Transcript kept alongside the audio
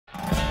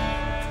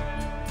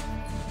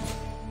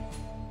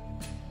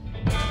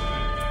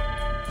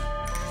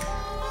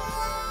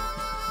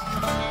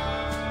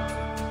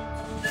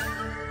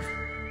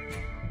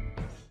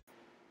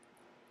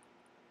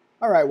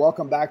All right,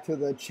 welcome back to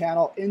the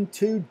channel. In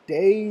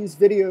today's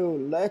video,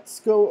 let's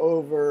go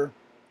over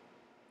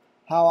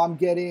how I'm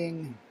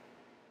getting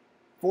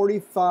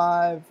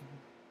 45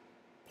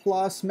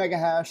 plus mega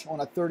hash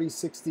on a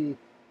 3060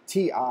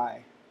 Ti.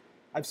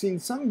 I've seen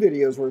some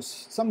videos where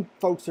some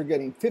folks are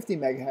getting 50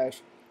 mega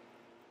hash,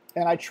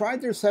 and I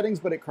tried their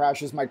settings, but it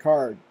crashes my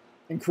card,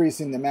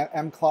 increasing the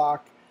mclock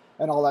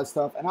and all that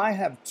stuff. And I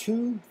have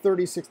two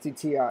 3060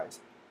 Ti's.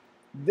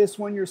 This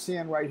one you're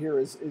seeing right here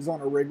is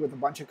on a rig with a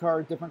bunch of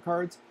different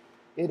cards.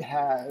 It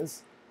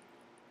has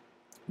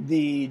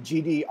the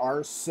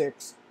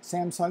GDR6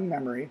 Samsung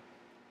memory.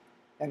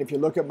 And if you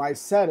look at my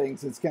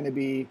settings, it's going to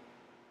be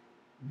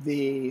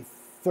the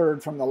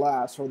third from the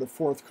last, or the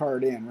fourth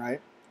card in,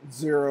 right?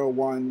 0,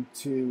 1,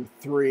 2,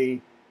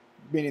 3,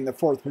 meaning the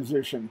fourth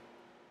position.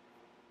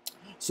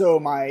 So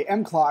my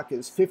mclock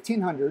is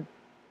 1500,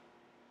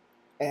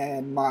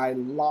 and my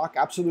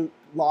absolute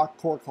lock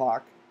core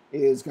clock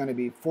is going to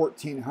be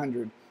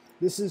 1400.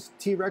 This is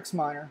T-Rex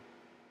Miner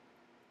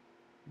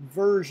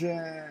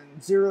version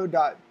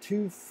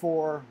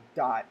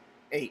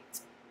 0.24.8,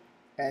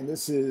 and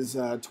this is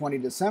 20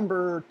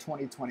 December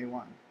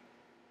 2021.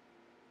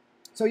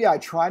 So yeah, I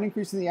tried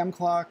increasing the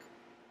mclock.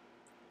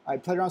 I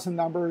played around some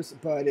numbers,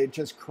 but it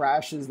just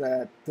crashes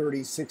that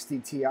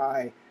 3060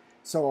 Ti.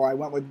 So I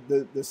went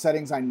with the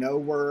settings I know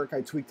work. I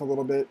tweaked a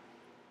little bit.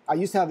 I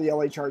used to have the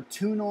LHR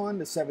tune on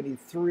to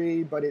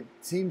 73, but it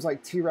seems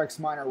like T-Rex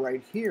Miner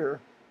right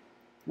here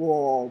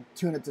will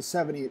tune it to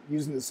 70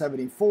 using the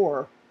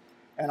 74,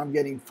 and I'm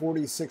getting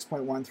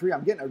 46.13.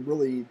 I'm getting a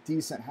really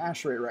decent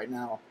hash rate right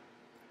now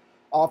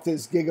off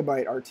this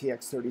Gigabyte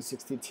RTX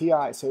 3060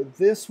 Ti. So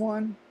this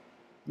one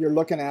you're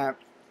looking at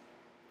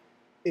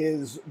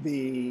is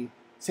the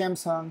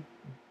Samsung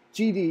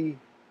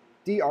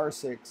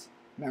GDDR6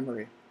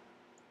 memory,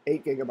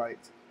 8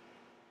 gigabytes.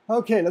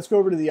 Okay, let's go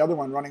over to the other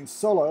one running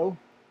solo.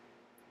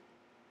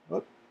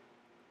 Whoop.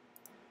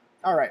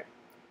 All right,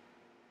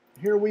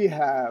 here we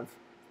have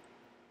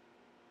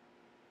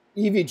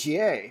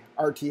EVGA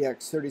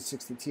RTX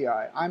 3060 Ti.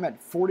 I'm at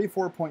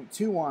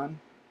 44.21,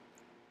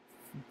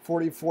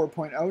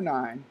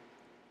 44.09.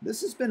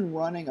 This has been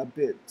running a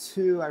bit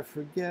too. I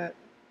forget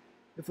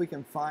if we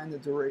can find the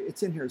duration.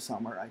 It's in here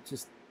somewhere.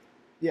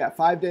 Yeah,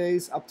 5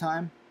 days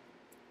uptime.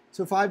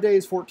 So 5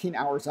 days, 14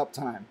 hours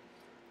uptime.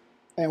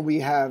 And we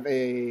have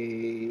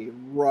a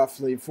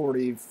roughly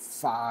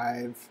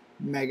 45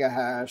 mega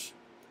hash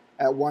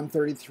at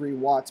 133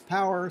 watts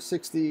power,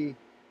 60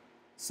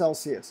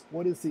 Celsius.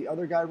 What is the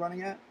other guy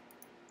running at?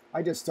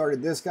 I just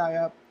started this guy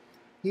up.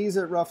 He's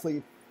at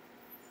roughly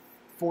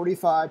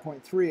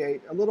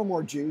 45.38, a little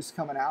more juice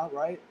coming out,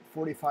 right?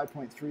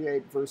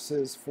 45.38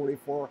 versus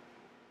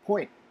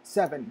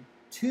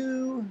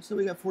 44.72. So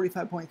we got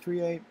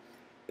 45.38.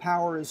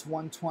 Power is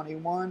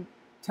 121.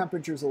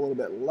 Temperature's a little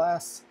bit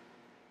less.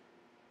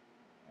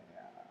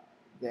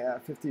 Yeah,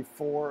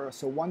 54,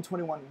 so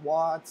 121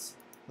 watts.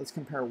 Let's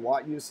compare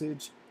watt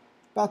usage.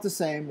 About the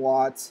same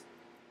watts.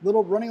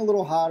 Running a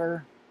little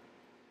hotter.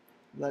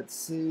 Let's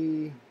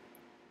see.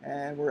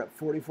 And we're at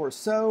 44.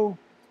 So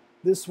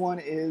this one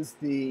is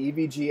the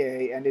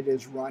EVGA, and it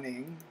is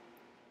running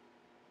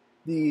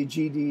the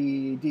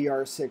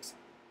GDDR6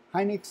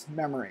 Hynix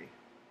memory.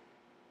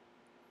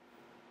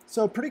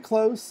 So pretty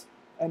close,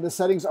 and the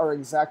settings are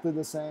exactly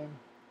the same.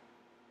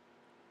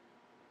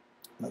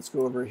 Let's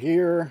go over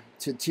here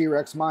to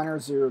T-Rex Miner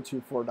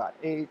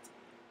 0.24.8.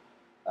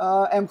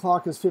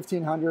 mclock is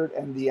 1500,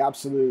 and the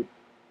absolute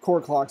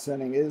core clock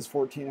setting is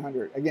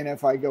 1400. Again,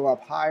 if I go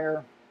up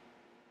higher,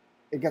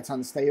 it gets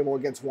unstable,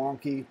 it gets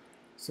wonky.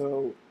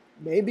 So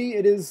maybe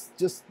it is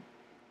just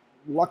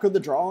luck of the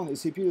draw on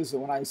these CPUs. So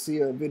when I see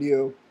a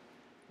video,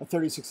 a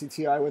 3060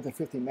 Ti with a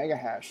 50 mega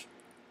hash,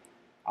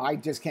 I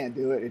just can't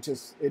do it.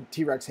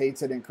 T-Rex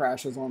hates it and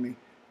crashes on me.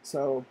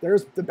 So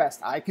there's the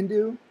best I can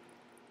do.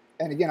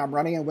 And again, I'm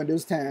running in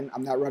Windows 10.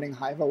 I'm not running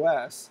Hive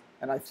OS.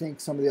 And I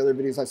think some of the other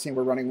videos I've seen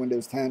were running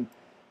Windows 10.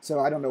 So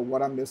I don't know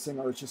what I'm missing,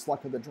 or it's just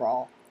luck of the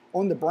draw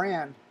on the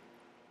brand.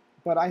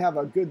 But I have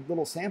a good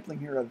little sampling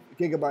here of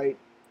Gigabyte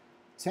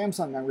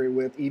Samsung memory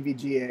with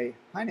EVGA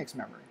Hynix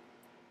memory.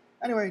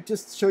 Anyway,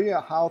 just to show you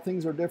how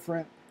things are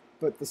different,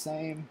 but the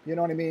same. You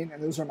know what I mean?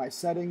 And those are my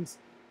settings.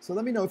 So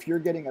let me know if you're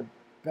getting a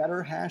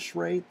better hash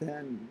rate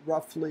than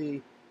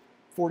roughly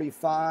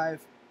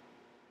 45.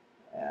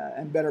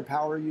 And better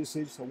power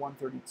usage, so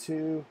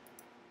 132.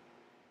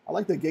 I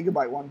like the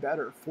Gigabyte one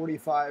better,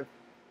 45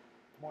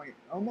 point,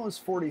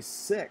 almost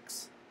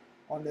 46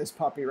 on this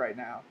puppy right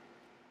now.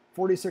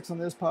 46 on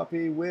this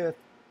puppy with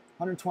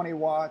 120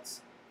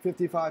 watts,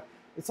 55.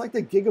 It's like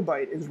the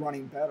Gigabyte is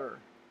running better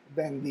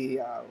than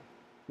the,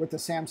 with the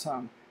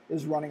Samsung,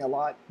 is running a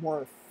lot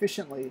more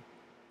efficiently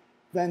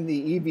than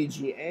the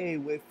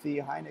EVGA with the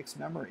Hynix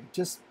memory,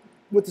 just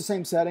with the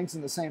same settings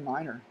and the same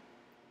miner.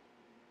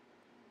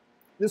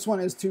 This one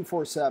is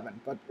 247,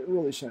 but it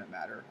really shouldn't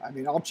matter. I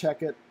mean, I'll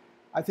check it.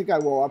 I think I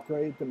will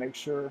upgrade to make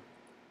sure,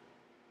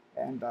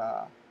 and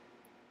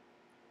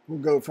we'll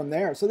go from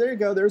there. So there you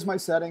go. There's my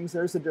settings.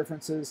 There's the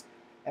differences,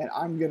 and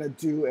I'm going to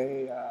do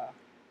a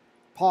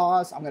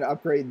pause. I'm going to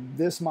upgrade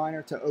this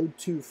miner to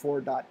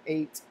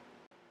 024.8.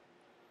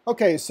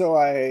 Okay, so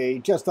I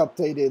just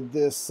updated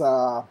this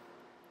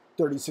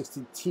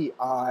 3060 Ti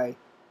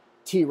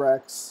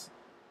T-Rex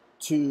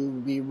to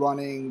be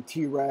running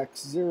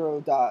T-Rex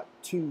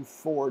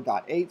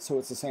 0.24.8, so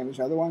it's the same as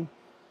the other one.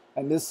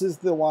 And this is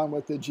the one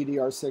with the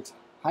GDR6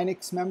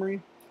 Hynix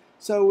memory.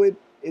 So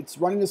it's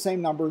running the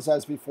same numbers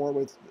as before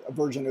with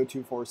version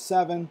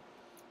 0247.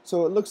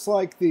 So it looks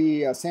like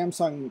the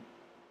Samsung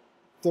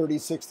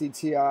 3060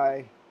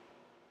 Ti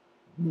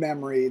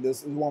memory,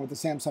 this one with the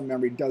Samsung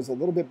memory, does a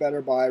little bit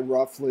better by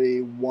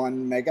roughly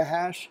 1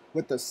 megahash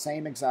with the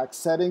same exact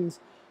settings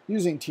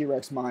using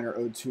T-Rex miner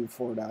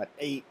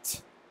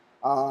 024.8.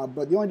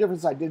 But the only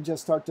difference, I did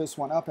just start this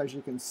one up, as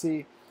you can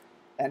see,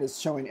 and it's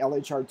showing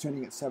LHR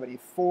tuning at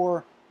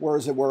 74,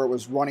 whereas where it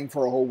was running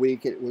for a whole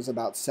week, it was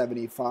about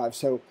 75.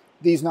 So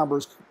these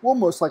numbers will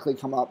most likely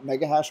come up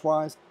megahash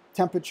wise.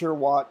 Temperature,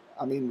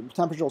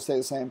 temperature will stay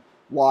the same.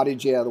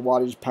 Wattage, yeah, the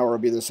wattage power will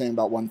be the same,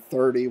 about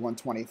 130,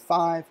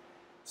 125.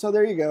 So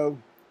there you go.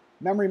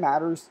 Memory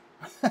matters.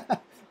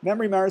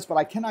 Memory matters, but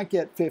I cannot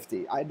get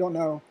 50. I don't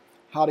know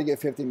how to get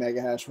 50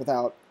 megahash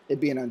without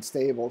it being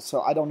unstable.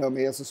 So I don't know,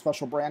 maybe it's a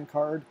special brand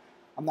card.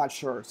 I'm not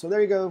sure. So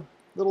there you go.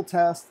 Little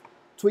test,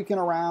 tweaking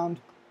around,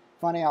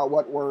 finding out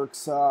what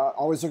works.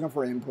 Always looking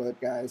for input,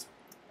 guys.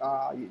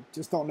 You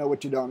just don't know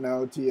what you don't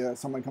know till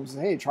someone comes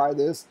and says, hey, try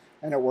this,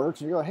 and it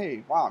works. And you go,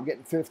 hey, wow, I'm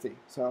getting 50.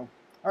 So,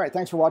 all right,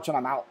 thanks for watching.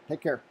 I'm out. Take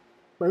care.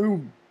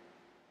 Boom.